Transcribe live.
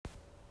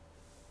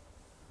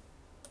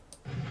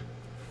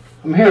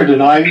I'm here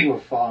tonight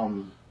with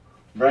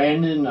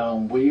Brandon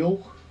on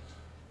wheel.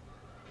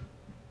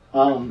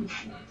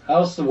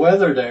 How's the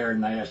weather there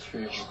in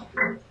Nashville?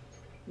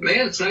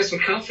 Man, it's nice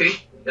and comfy.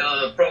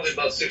 Probably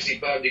about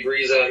 65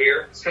 degrees out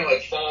here. It's kind of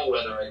like fall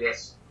weather, I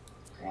guess.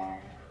 Wow.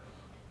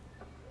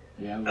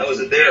 Yeah. How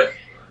was it there?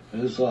 It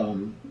was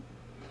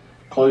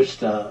close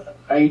to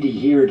 80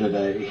 here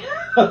today.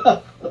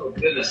 Oh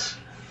goodness,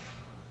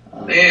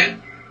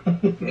 man!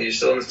 You're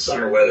still in the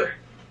summer weather.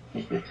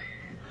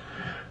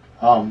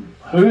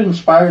 Who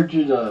inspired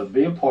you to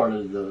be a part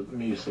of the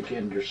music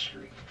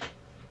industry?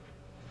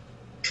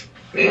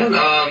 Man,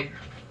 I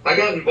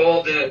got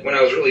involved in it when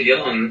I was really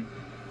young.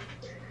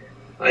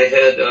 I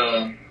had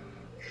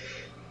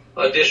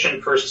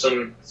auditioned for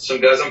some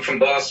guys. I'm from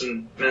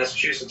Boston,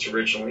 Massachusetts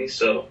originally,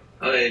 so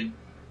I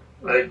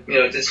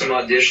did some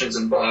auditions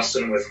in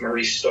Boston with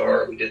Maurice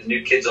Starr. We did the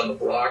New Kids on the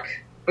Block,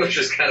 which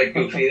was kind of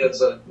goofy.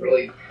 That's a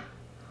really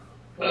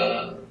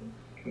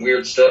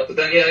weird stuff. But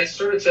then, I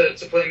started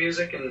to play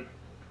music and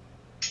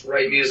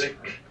write music,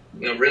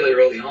 really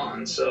early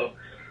on. So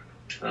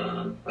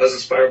I was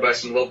inspired by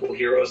some local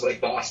heroes like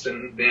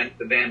Boston,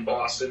 the band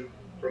Boston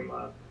from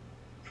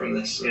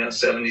the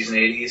 70s and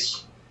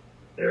 80s.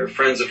 They're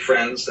friends of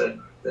friends that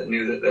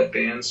knew that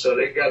band, so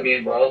they got me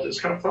involved. It was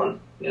kind of fun,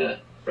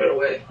 right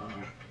away.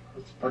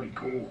 That's pretty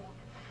cool.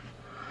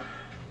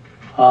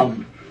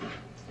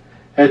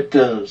 At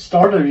the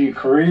start of your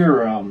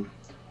career,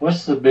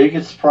 what's the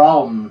biggest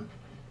problem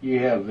you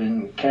have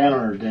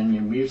encountered in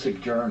your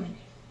music journey?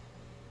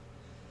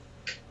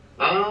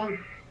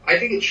 I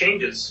think it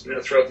changes,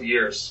 throughout the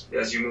years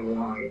as you move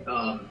along.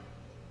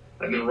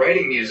 I've been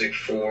writing music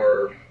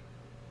for,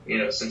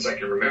 since I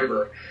can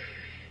remember.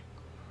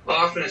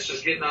 Often it's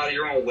just getting out of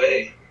your own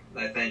way,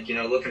 I think,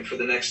 looking for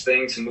the next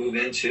thing to move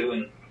into,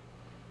 and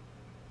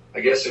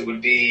I guess it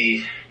would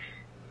be,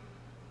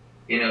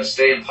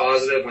 staying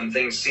positive when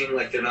things seem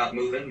like they're not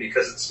moving,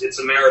 because it's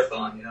a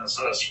marathon, it's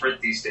not a sprint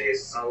these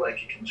days. It's not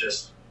like you can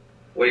just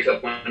wake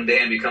up one day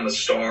and become a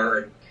star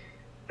and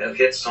have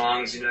hit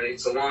songs.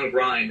 It's a long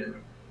grind,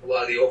 and a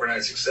lot of the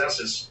overnight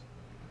successes,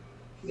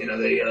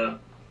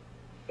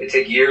 they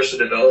take years to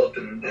develop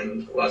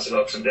and lots of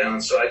ups and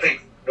downs. So I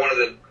think one of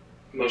the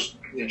most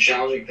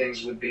challenging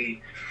things would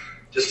be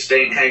just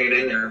hanging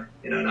in there,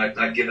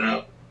 not giving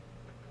up.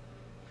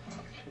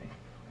 Okay.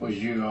 Was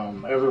you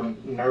ever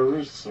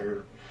nervous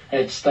or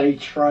had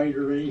stage fright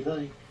or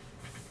anything?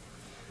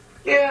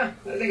 Yeah,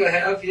 I think I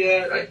have.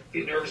 Yeah, I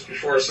get nervous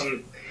before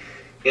some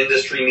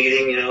industry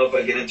meeting. If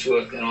I get into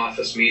an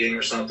office meeting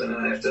or something and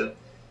I have to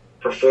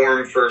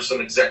perform for some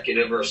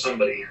executive or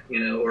somebody,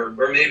 or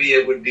maybe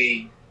it would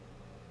be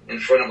in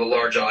front of a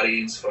large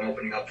audience. If I'm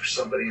opening up for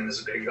somebody and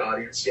there's a big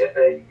audience, you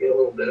get a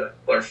little bit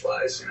of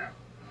butterflies,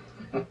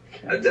 Okay.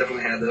 I've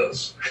definitely had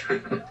those.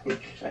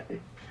 Okay.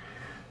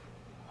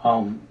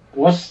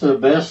 What's the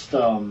best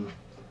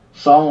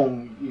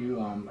song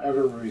you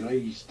ever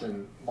released,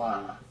 and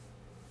why?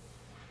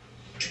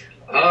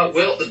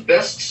 Well, the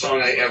best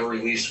song I ever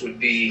released would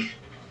be,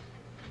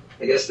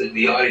 I guess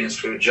the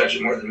audience would judge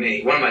it more than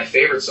me. One of my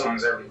favorite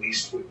songs I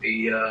released would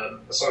be a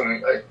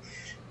song I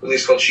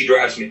released called She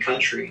Drives Me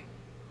Country.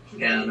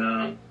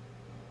 And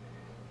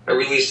I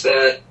released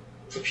that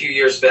a few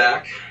years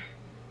back,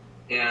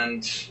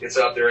 and it's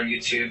out there on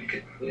YouTube. You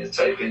could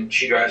type in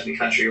She Drives Me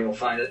Country and you'll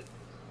find it.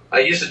 I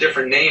used a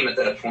different name at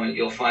that point.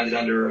 You'll find it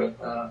under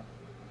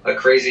a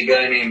crazy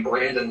guy named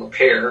Brandon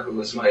LePere, who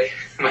was my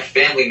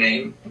family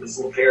name. This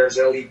LePere is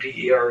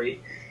Lepere.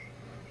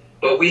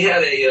 But we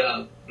had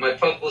my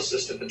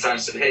publicist at the time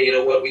said, hey, you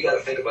know what, we got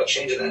to think about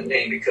changing that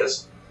name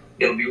because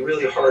it'll be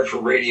really hard for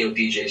radio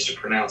DJs to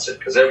pronounce it,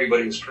 because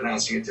everybody was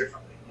pronouncing it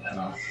differently.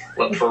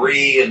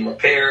 LePere and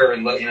LePere,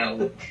 and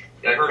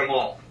I heard them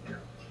all.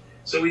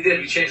 So we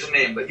changed the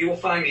name, but you will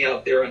find me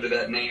out there under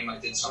that name. I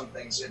did some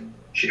things, and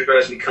She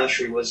Drives Me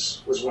Country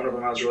was one of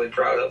them I was really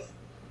proud of.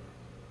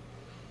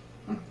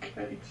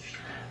 Okay.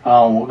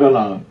 We're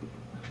gonna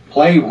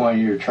play one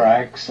of your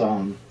tracks,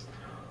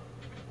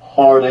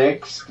 Hard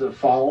X to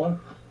Follow.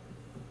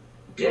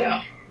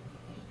 Yeah.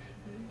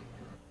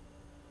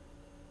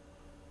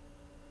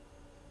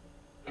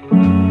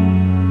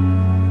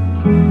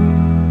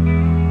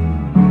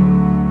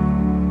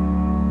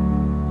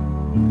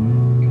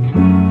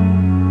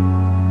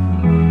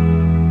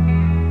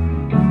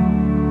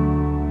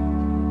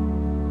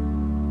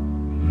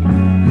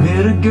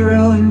 Met a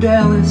girl in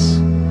Dallas,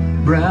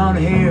 brown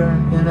hair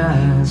and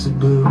eyes of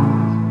blue.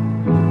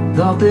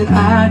 Thought that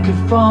I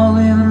could fall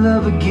in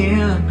love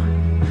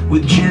again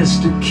with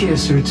just a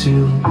kiss or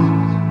two.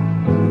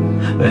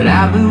 But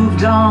I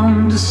moved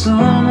on to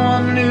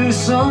someone new,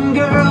 some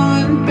girl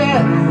in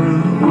Baton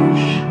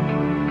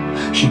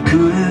Rouge. She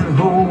couldn't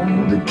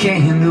hold a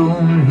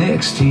candle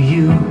next to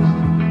you.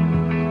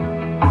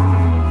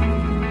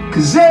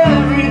 'Cause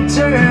every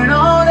turn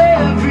on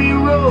every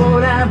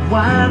road I'd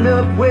wind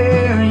up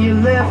where you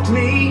left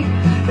me.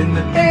 And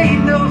there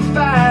ain't no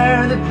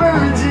fire that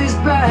burns as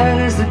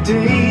bright as the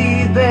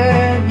day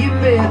that you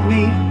met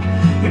me.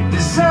 If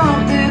there's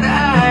something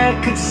I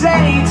could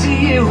say to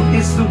you,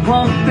 it's the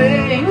one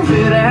thing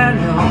that I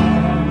know.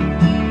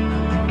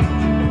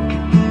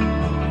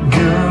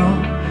 Girl,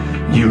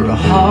 you're a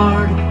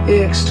hard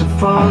ex to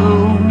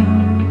follow.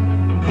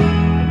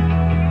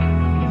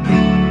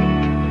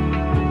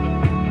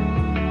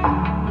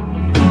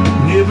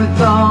 Never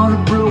thought a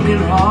broken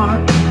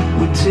heart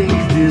would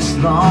take this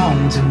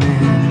long to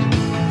mend.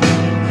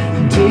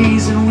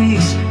 Days and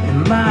weeks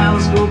and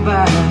miles go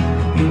by,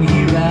 and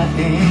here I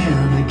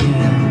am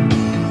again,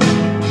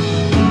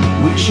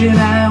 wishing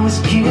I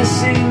was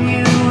kissing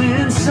you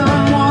in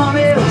someone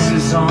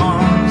else's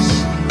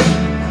arms,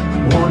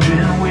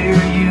 wondering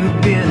where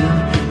you've been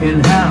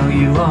and how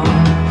you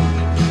are.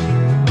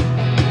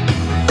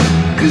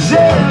 'Cause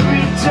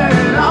every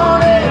turn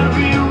on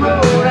every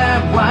road I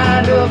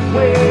wind up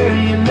where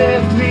you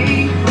left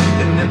me,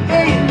 and there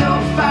ain't no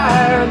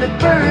fire that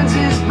burns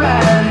as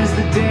bright as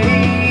the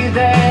day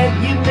that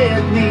you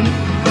met me.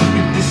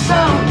 If there's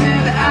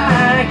something I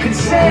could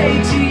say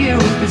to you,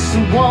 it's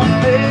the one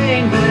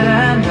thing that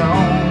I know.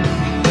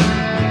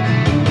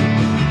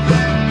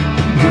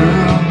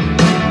 Girl,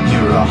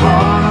 you're a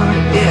hard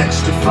ex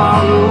to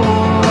follow.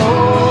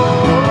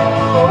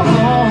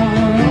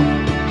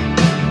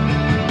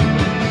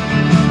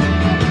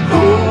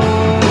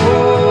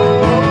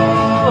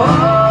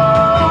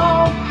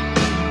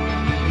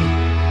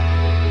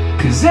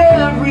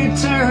 Every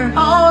turn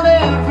on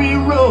every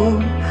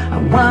road I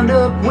wind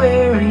up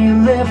where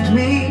you left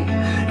me,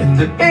 and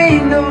there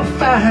ain't no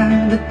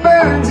fire that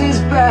burns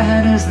as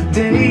bright as the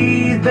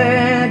day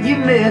that you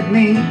met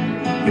me.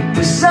 If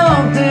there's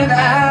something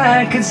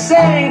I could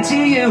say to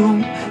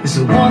you, it's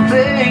the one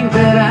thing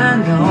that I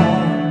know.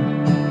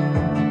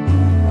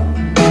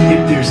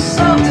 If there's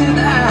something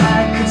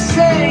I could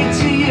say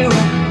to you,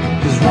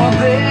 there's one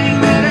thing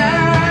that I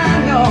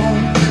know.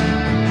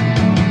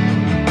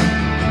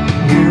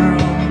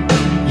 Girl,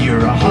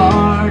 you're a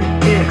hard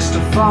ex to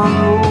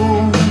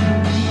follow.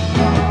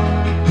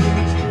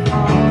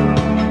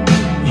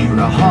 You're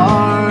a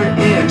hard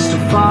ex to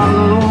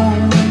follow.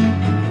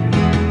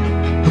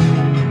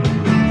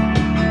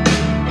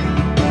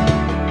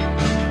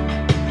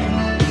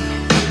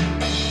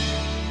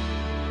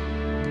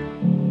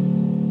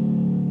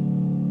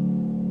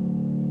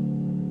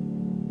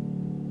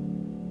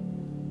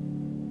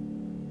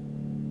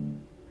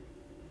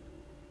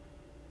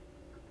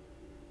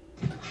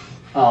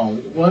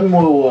 When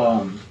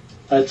will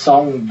that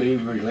song be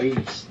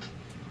released?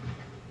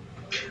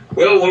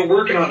 Well, we're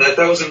working on that.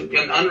 That was an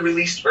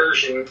unreleased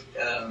version,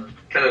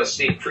 kind of a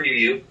sneak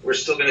preview. We're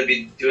still going to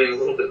be doing a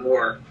little bit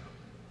more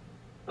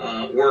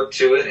work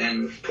to it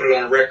and put it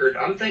on a record.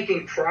 I'm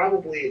thinking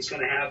probably it's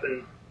going to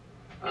happen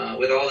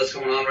with all that's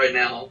going on right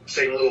now. It's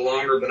taking a little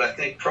longer, but I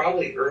think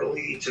probably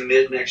early to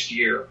mid next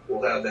year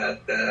we'll have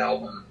that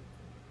album.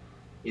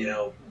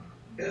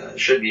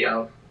 Should be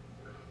out.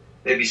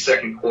 Maybe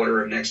second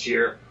quarter of next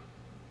year.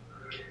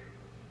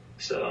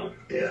 So,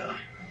 yeah.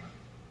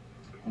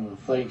 Well,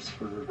 thanks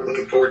for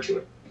looking forward to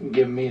it.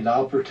 Giving me the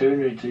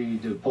opportunity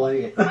to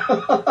play it.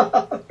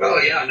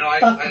 Oh yeah, no, I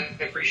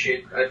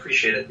appreciate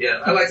it.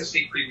 Yeah, I like to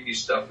speak preview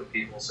stuff with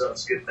people, so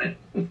it's a good thing.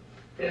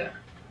 Yeah.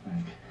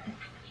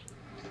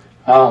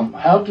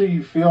 How do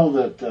you feel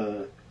that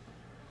the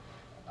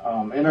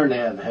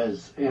internet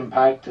has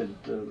impacted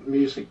the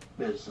music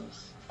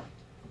business?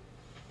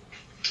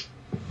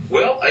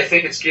 Well, I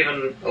think it's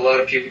given a lot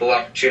of people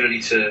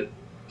opportunity to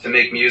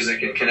make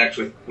music and connect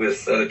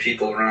with other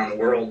people around the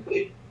world.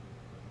 I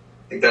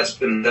think that's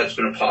been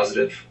a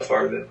positive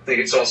part of it. I think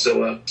it's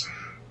also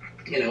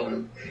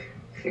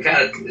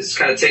it's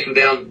kind of taken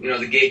down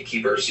the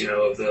gatekeepers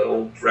of the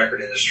old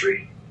record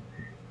industry,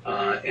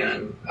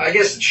 and I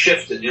guess it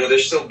shifted.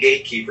 There's still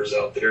gatekeepers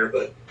out there,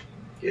 but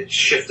it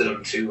shifted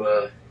them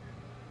to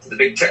the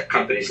big tech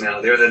companies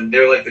now.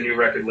 They're like the new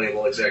record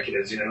label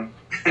executives. The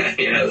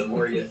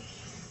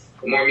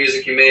more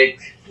music you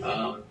make,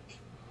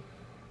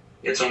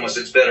 it's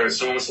better.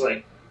 It's almost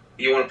like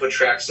you want to put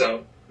tracks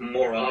out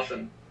more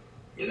often,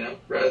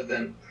 rather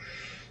than,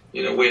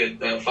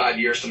 wait 5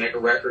 years to make a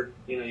record.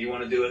 You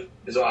want to do it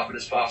as often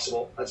as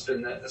possible. That's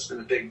been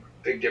a big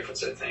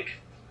difference, I think.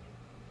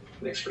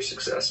 Makes for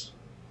success.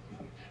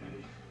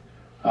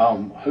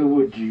 Okay. Who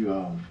would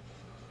you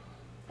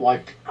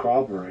like to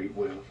collaborate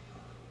with?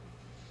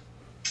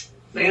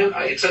 Man,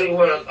 I tell you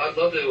what, I'd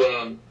love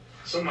to.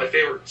 Some of my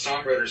favorite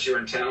songwriters here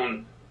in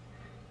town,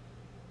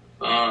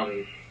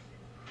 to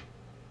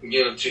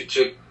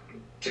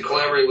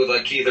collaborate with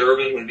like Keith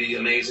Urban would be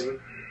amazing.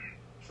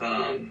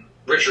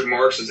 Richard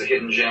Marx is a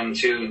hidden gem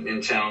too in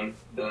town.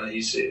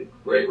 He's a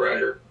great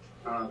writer.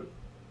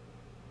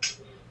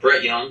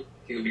 Brett Young,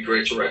 he would be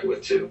great to write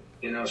with too.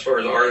 As far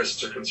as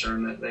artists are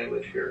concerned, that they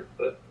live here.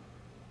 But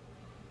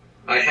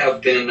I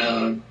have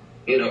been,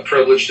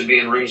 privileged to be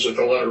in rooms with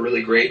a lot of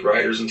really great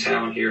writers in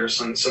town here.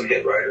 Some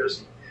hit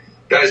writers.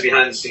 Guys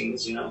behind the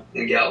scenes,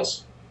 and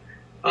gals.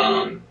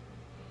 But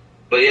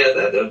yeah,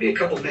 that would be a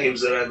couple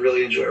names that I'd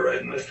really enjoy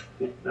writing with.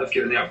 I've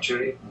given the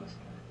opportunity.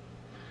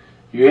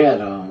 You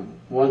had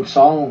one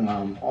song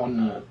on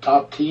the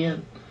top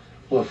 10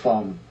 with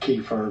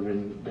Keith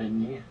Urban,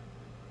 didn't you?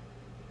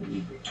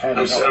 You had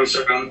I'm it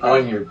sorry.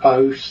 on your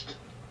post.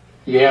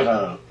 You had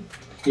a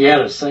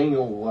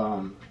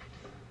single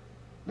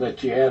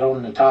that you had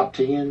on the top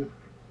 10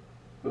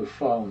 with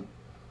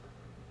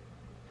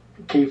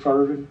Keith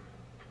Urban.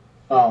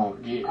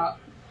 He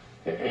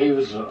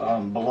was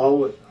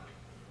below it,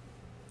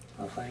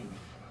 I think.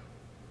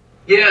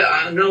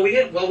 Yeah, no, we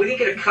didn't. Well, we didn't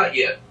get a cut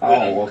yet.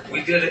 Oh, okay.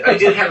 We did. I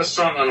did have a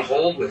song on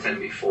hold with him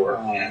before,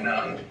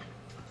 and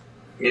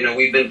you know,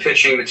 we've been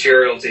pitching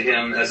material to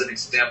him as an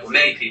example.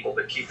 Many people,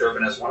 but Keith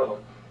Urban as one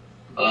of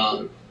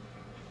them.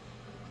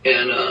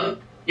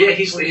 Yeah,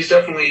 he's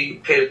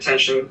definitely paid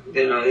attention.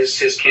 You know,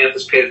 his camp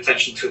has paid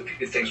attention to a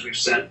few things we've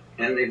sent,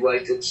 and they've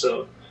liked it.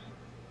 So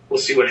we'll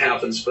see what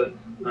happens. But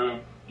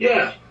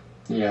yeah.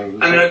 Yeah. I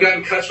mean, I've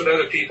gotten cuts with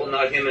other people,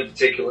 not him in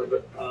particular,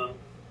 but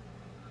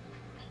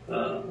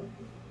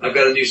I've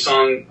got a new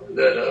song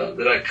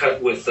that I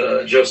cut with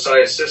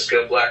Josiah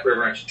Siska, Black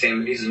River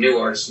Entertainment. He's a new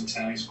artist in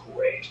town. He's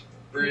great,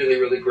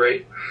 really, really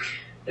great,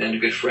 and a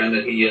good friend.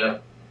 And he's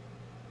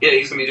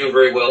gonna be doing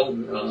very well.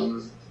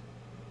 And,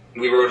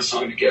 we wrote a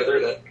song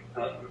together that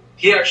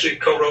he actually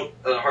co-wrote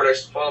Hard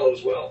X to Follow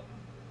as well.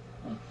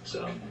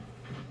 So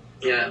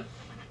yeah,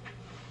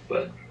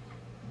 but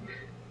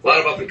a lot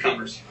of up and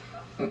comers.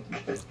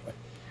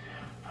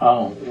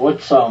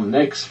 What's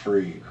next for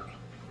you?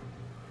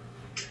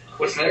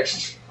 What's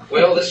next?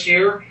 Well, this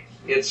year,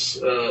 it's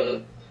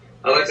I'd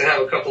like to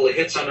have a couple of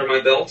hits under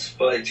my belt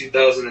by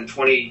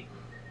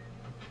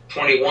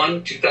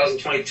 2021,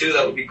 2022.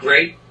 That would be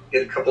great.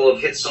 Get a couple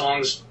of hit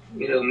songs,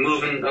 you know,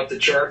 moving up the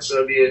charts. That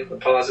would be a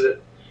positive.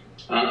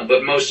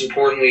 But most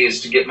importantly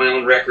is to get my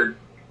own record,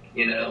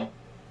 you know,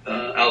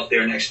 out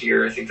there next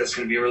year. I think that's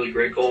going to be a really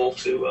great goal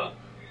to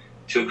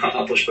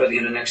accomplish by the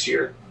end of next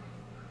year.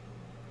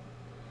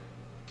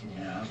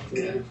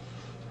 Yeah.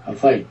 I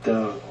think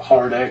the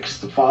Hard X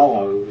to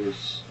Follow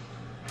is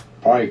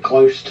probably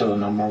close to a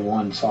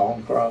 #1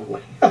 song,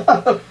 probably.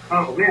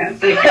 Oh man,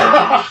 thank you.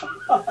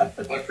 I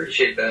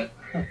appreciate that.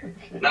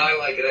 No, I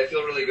like it. I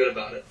feel really good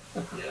about it.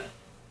 Yeah.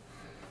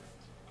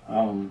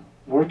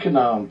 Where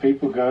can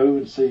people go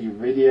and see your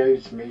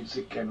videos,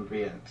 music, and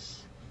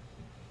events?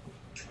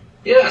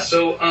 Yeah,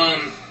 so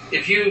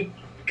if you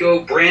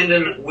go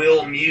Brandon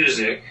Will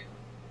Music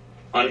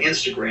on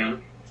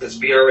Instagram, that's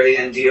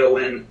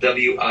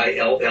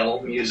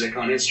BrandonWill Music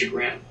on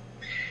Instagram.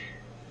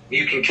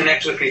 You can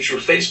connect with me through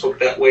Facebook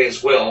that way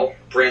as well,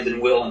 Brandon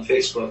Will on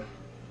Facebook.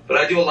 But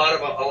I do a lot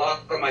of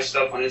my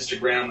stuff on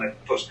Instagram. I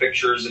post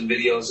pictures and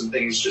videos and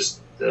things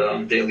just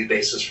on a daily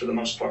basis for the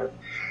most part.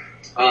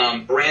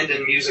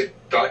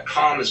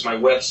 BrandonMusic.com is my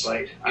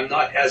website. I'm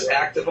not as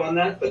active on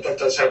that, but that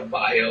does have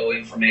bio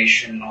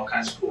information and all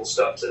kinds of cool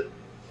stuff to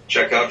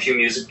check out, a few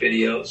music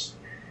videos.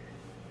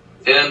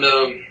 And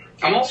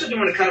I'm also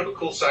doing a kind of a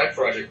cool side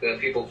project that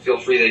people feel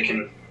free they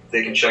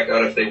can check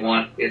out if they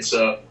want. It's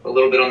a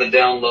little bit on the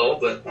down low,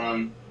 but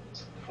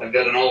I've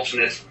got an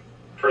alternate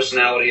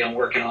personality I'm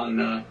working on,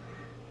 and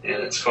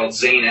it's called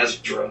Zane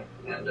Ezra,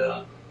 and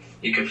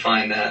you can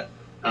find that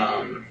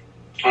on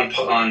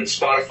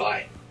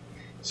Spotify.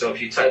 So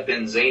if you type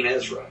in Zane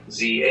Ezra,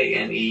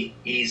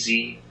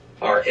 ZaneEzra,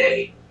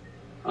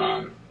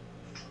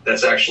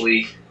 that's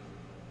actually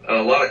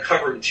a lot of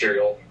cover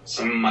material.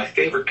 Some of my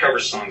favorite cover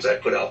songs I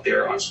put out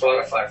there on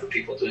Spotify for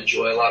people to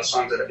enjoy. A lot of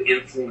songs that have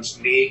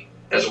influenced me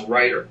as a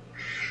writer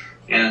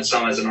and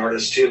some as an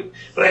artist too.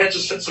 But I had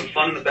just had some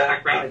fun in the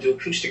background. I do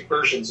acoustic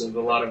versions of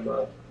a lot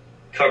of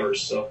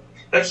covers. So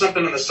that's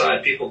something on the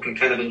side people can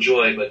kind of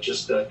enjoy, but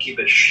just keep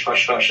it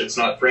hush hush. It's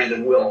not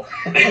Brandon Will.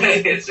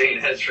 It's Zane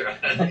Ezra.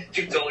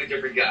 Two totally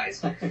different guys.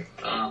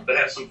 But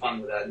have some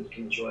fun with that and you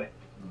can enjoy.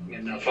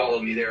 And follow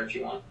me there if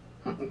you want.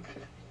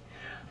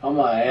 I'm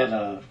going to add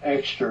an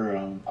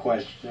extra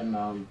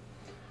question.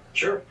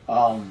 Sure.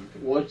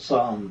 What's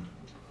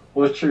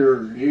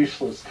your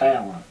useless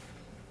talent?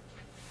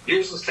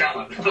 Useless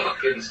talent. Oh,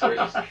 goodness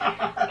gracious.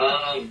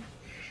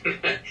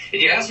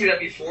 You asked me that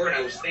before, and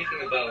I was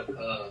thinking about,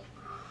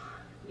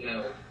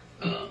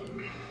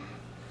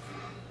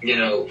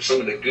 some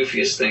of the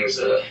goofiest things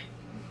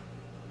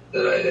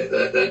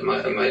that I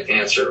might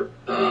answer.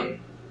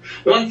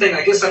 One thing,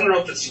 I guess I don't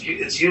know if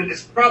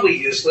it's probably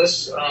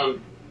useless.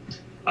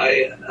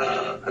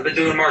 I've been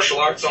doing martial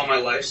arts all my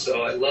life,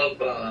 so I love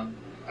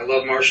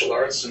martial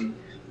arts, and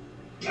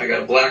I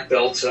got a black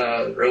belt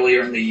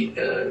earlier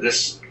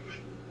this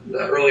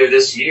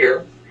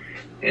year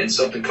in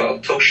something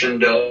called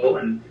Toshindo,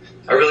 and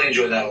I really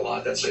enjoy that a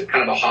lot. That's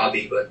kind of a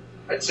hobby, but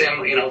I'd say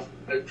I've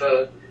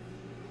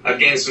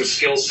gained some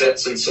skill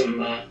sets and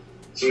some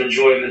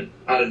enjoyment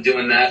out of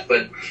doing that.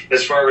 But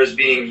as far as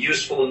being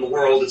useful in the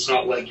world, it's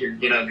not like you're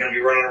going to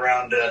be running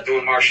around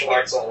doing martial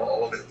arts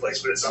all over the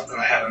place. But it's something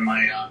I have in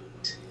my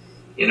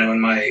in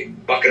my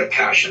bucket of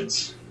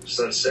passions,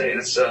 so to say, and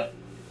it's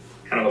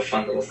kind of a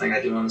fun little thing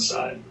I do on the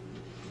side.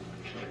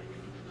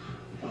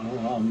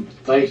 Well,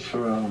 thanks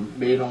for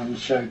being on the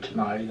show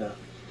tonight.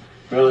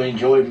 Really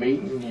enjoyed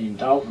meeting you and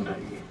talking to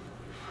you.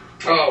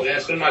 Oh, man,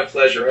 it's been my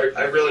pleasure.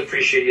 I really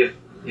appreciate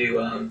you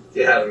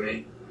having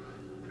me.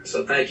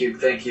 So thank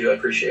you. I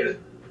appreciate it.